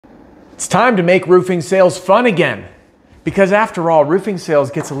It's time to make roofing sales fun again. Because after all, roofing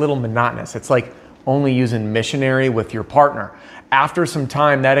sales gets a little monotonous. It's like only using missionary with your partner. After some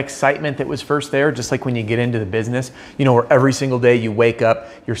time, that excitement that was first there, just like when you get into the business, you know, where every single day you wake up,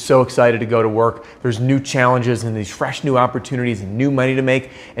 you're so excited to go to work. There's new challenges and these fresh new opportunities and new money to make.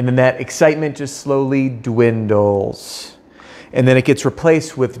 And then that excitement just slowly dwindles. And then it gets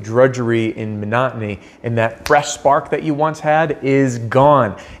replaced with drudgery and monotony, and that fresh spark that you once had is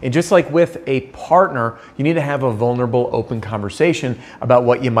gone. And just like with a partner, you need to have a vulnerable, open conversation about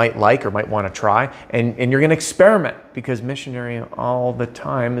what you might like or might want to try, and you're going to experiment, because missionary all the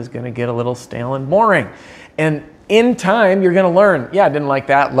time is going to get a little stale and boring. And in time, you're going to learn, yeah, I didn't like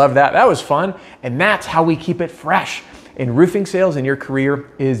that, love that, that was fun, and that's how we keep it fresh. And roofing sales in your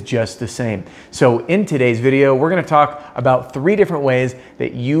career is just the same. So in today's video, we're going to talk about 3 different ways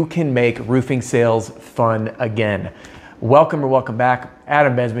that you can make roofing sales fun again. Welcome or welcome back.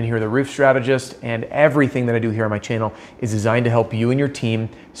 Adam Bensman here, the Roof Strategist, and everything that I do here on my channel is designed to help you and your team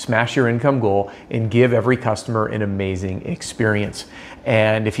smash your income goal and give every customer an amazing experience.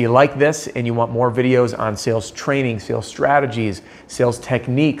 And if you like this and you want more videos on sales training, sales strategies, sales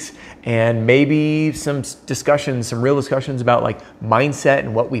techniques, and maybe some discussions, some real discussions about like mindset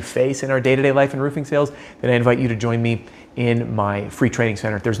and what we face in our day-to-day life in roofing sales, then I invite you to join me in my free training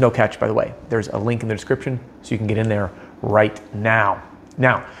center. There's no catch, by the way. There's a link in the description so you can get in there right now.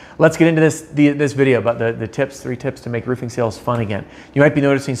 Now, let's get into this video about the 3 tips to make roofing sales fun again. You might be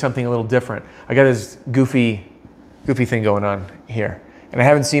noticing something a little different. I got this goofy thing going on here, and I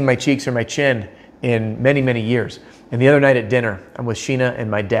haven't seen my cheeks or my chin in many, many years. And the other night at dinner, I'm with Sheena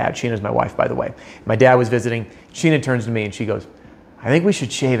and my dad. Sheena's my wife, by the way. My dad was visiting. Sheena turns to me and she goes, I think we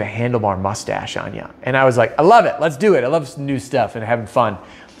should shave a handlebar mustache on you. And I was like, I love it. Let's do it. I love new stuff and having fun.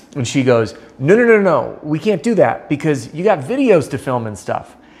 And she goes, no, we can't do that because you got videos to film and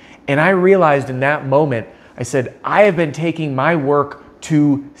stuff. And I realized in that moment, I said, I have been taking my work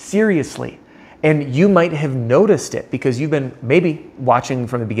too seriously. And you might have noticed it because you've been maybe watching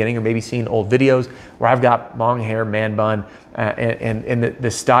from the beginning or maybe seeing old videos where I've got long hair, man bun, and the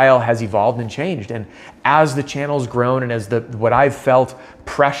style has evolved and changed. And as the channel's grown and as what I've felt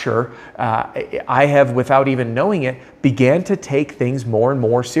pressure, I have, without even knowing it, began to take things more and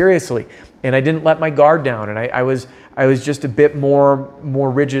more seriously. And I didn't let my guard down, and I was just a bit more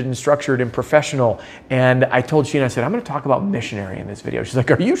rigid and structured and professional. And I told Sheena, I said, I'm going to talk about missionary in this video. She's like,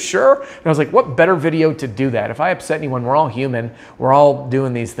 are you sure? And I was like, what better video to do that? If I upset anyone, we're all human. We're all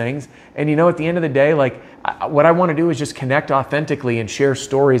doing these things. And you know, at the end of the day, like what I want to do is just connect authentically and share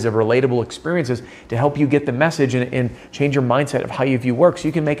stories of relatable experiences to help you get the message and change your mindset of how you view work so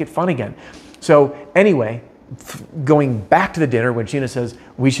you can make it fun again. So anyway, going back to the dinner when Sheena says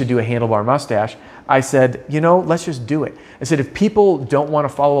we should do a handlebar mustache, I said, you know, let's just do it. I said, if people don't want to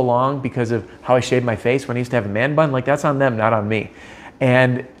follow along because of how I shaved my face when I used to have a man bun, like that's on them, not on me.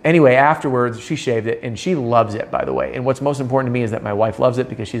 And anyway, afterwards, she shaved it and she loves it, by the way. And what's most important to me is that my wife loves it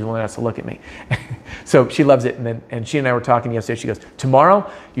because she's the one that has to look at me. So she loves it. And she and I were talking yesterday. She goes, tomorrow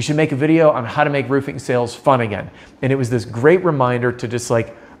you should make a video on how to make roofing sales fun again. And it was this great reminder to just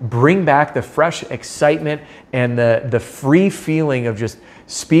like bring back the fresh excitement and the free feeling of just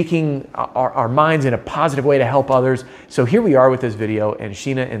speaking our minds in a positive way to help others. So here we are with this video, and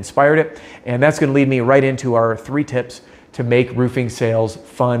Sheena inspired it. And that's going to lead me right into our 3 tips to make roofing sales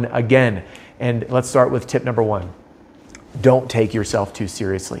fun again. And let's start with tip number 1. Don't take yourself too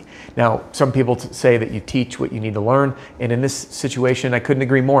seriously. Now, some people say that you teach what you need to learn. And in this situation, I couldn't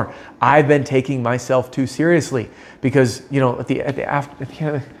agree more. I've been taking myself too seriously because, you know, at the end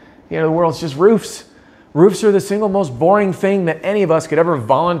of the world, it's just roofs. Roofs are the single most boring thing that any of us could ever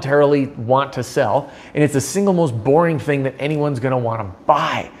voluntarily want to sell. And it's the single most boring thing that anyone's going to want to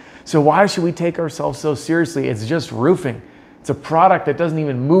buy. So why should we take ourselves so seriously? It's just roofing. It's a product that doesn't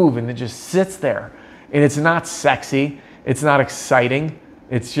even move and it just sits there. And it's not sexy. It's not exciting.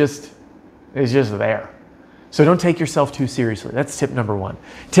 It's just there. So don't take yourself too seriously. That's tip number 1.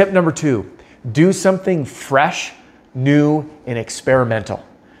 Tip number 2, do something fresh, new, and experimental.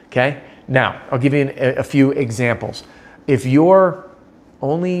 Okay? Now, I'll give you a few examples. If you're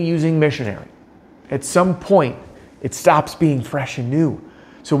only using missionary, at some point, it stops being fresh and new.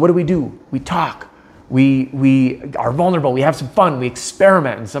 So what do? We talk. We are vulnerable. We have some fun. We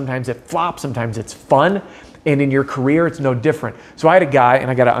experiment. And sometimes it flops. Sometimes it's fun. And in your career, it's no different. So I had a guy, and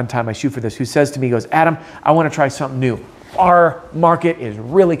I got to untie my shoe for this, who says to me, he goes, Adam, I want to try something new. our market is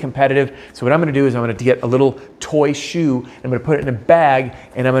really competitive. So what I'm gonna do is I'm gonna get a little toy shoe, and I'm gonna put it in a bag,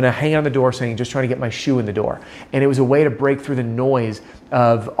 and I'm gonna hang it on the door saying, just trying to get my shoe in the door. And it was a way to break through the noise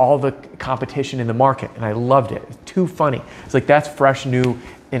of all the competition in the market. And I loved it. It's too funny. It's like, that's fresh, new,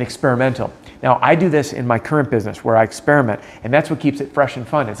 and experimental. Now, I do this in my current business where I experiment, and that's what keeps it fresh and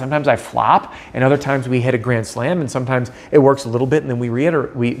fun. And sometimes I flop, and other times we hit a grand slam, and sometimes it works a little bit, and then we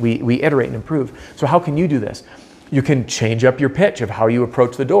iterate and improve. So how can you do this? You can change up your pitch of how you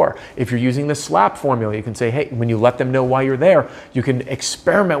approach the door. If you're using the SLAP formula, you can say, hey, when you let them know why you're there, you can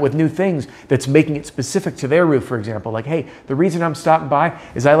experiment with new things that's making it specific to their roof, for example. Like, hey, the reason I'm stopping by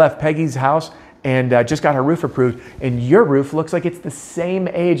is I left Peggy's house and just got her roof approved, and your roof looks like it's the same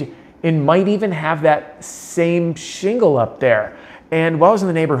age and might even have that same shingle up there. And while I was in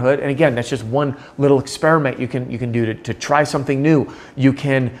the neighborhood, and again, that's just one little experiment you can do to try something new. You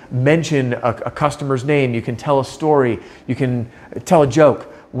can mention a customer's name, you can tell a story, you can tell a joke,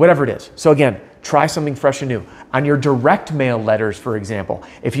 whatever it is. So again, try something fresh and new. On your direct mail letters, for example,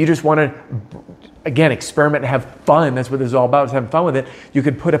 if you just want to, again, experiment and have fun, that's what this is all about, is having fun with it, you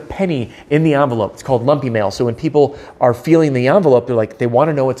could put a penny in the envelope. It's called lumpy mail. So when people are feeling the envelope, they're like, they want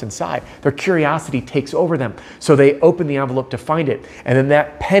to know what's inside. Their curiosity takes over them. So they open the envelope to find it. And then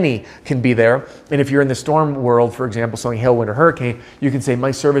that penny can be there. And if you're in the storm world, for example, selling hail, wind, or hurricane, you can say,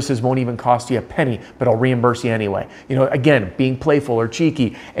 my services won't even cost you a penny, but I'll reimburse you anyway. You know, again, being playful or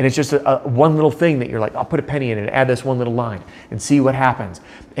cheeky. And it's just one little thing that you're like, I'll put a penny in and add this one little line and see what happens.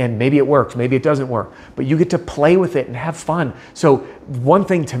 And maybe it works, maybe it doesn't work, but you get to play with it and have fun. So one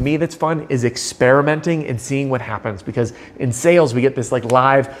thing to me that's fun is experimenting and seeing what happens, because in sales, we get this like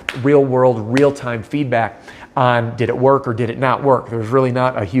live, real world, real-time feedback on did it work or did it not work. There's really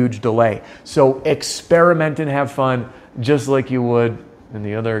not a huge delay. So experiment and have fun just like you would in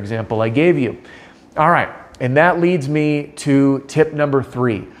the other example I gave you. All right, and that leads me to tip number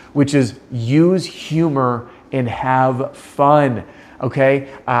 3, which is use humor and have fun.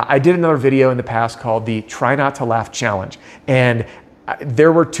 Okay, I did another video in the past called the Try Not to Laugh Challenge. And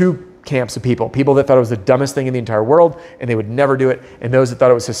there were two camps of people that thought it was the dumbest thing in the entire world and they would never do it, and those that thought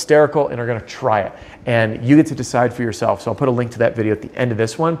it was hysterical and are gonna try it. And you get to decide for yourself. So I'll put a link to that video at the end of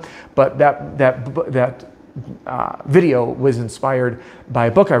this one. But that video was inspired by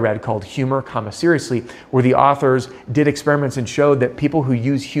a book I read called Humor, Seriously, where the authors did experiments and showed that people who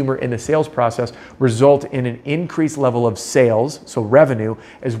use humor in the sales process result in an increased level of sales, so revenue,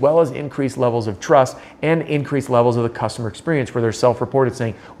 as well as increased levels of trust and increased levels of the customer experience, where they're self-reported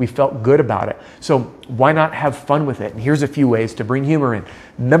saying, we felt good about it. So why not have fun with it? And here's a few ways to bring humor in.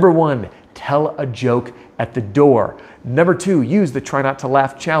 Number 1, tell a joke at the door. Number 2, use the Try Not to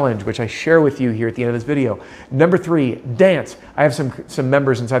Laugh Challenge, which I share with you here at the end of this video. Number 3, dance. I have some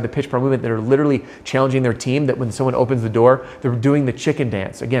members inside the Pitch Pro movement that are literally challenging their team that when someone opens the door, they're doing the chicken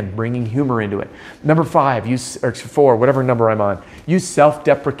dance. Again, bringing humor into it. Number 5, or 4, whatever number I'm on, use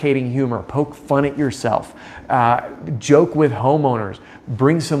self-deprecating humor. Poke fun at yourself. Joke with homeowners.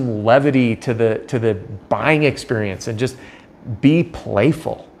 Bring some levity to the buying experience and just be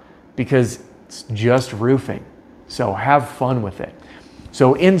playful, because it's just roofing. So have fun with it.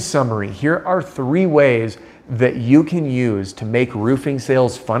 So in summary, here are 3 ways that you can use to make roofing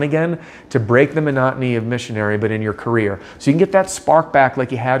sales fun again, to break the monotony of missionary, but in your career. So you can get that spark back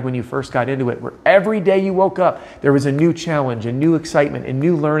like you had when you first got into it, where every day you woke up, there was a new challenge, a new excitement, and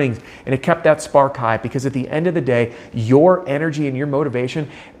new learnings, and it kept that spark high, because at the end of the day, your energy and your motivation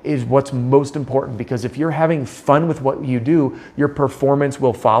is what's most important, because if you're having fun with what you do, your performance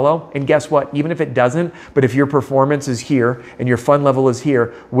will follow. And guess what? Even if it doesn't, but if your performance is here and your fun level is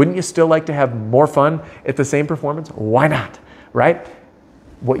here, wouldn't you still like to have more fun at the same performance? Why not, right?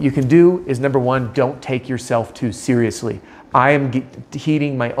 What you can do is, number 1, don't take yourself too seriously. I am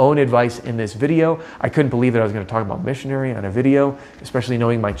heeding my own advice in this video. I couldn't believe that I was going to talk about missionary on a video, especially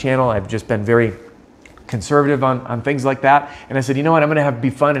knowing my channel. I've just been very conservative on things like that. And I said, you know what, I'm gonna be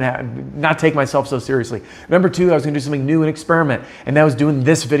fun and not take myself so seriously. Number 2, I was gonna do something new and experiment. And that was doing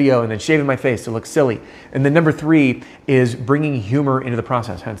this video and then shaving my face to look silly. And then number 3 is bringing humor into the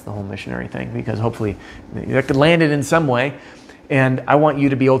process, hence the whole missionary thing, because hopefully that could land it in some way. And I want you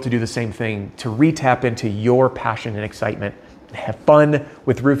to be able to do the same thing, to re-tap into your passion and excitement. Have fun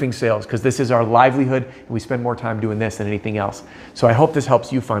with roofing sales, because this is our livelihood and we spend more time doing this than anything else. So I hope this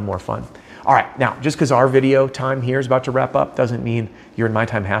helps you find more fun. All right, now, just because our video time here is about to wrap up doesn't mean your and my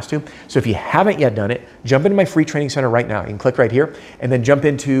time has to. So if you haven't yet done it, jump into my free training center right now. You can click right here and then jump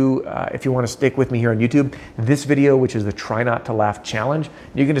into, if you want to stick with me here on YouTube, this video, which is the Try Not to Laugh Challenge.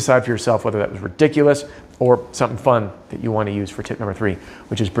 You can decide for yourself whether that was ridiculous or something fun that you want to use for tip number 3,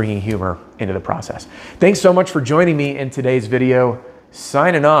 which is bringing humor into the process. Thanks so much for joining me in today's video.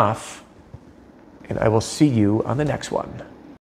 Signing off, and I will see you on the next one.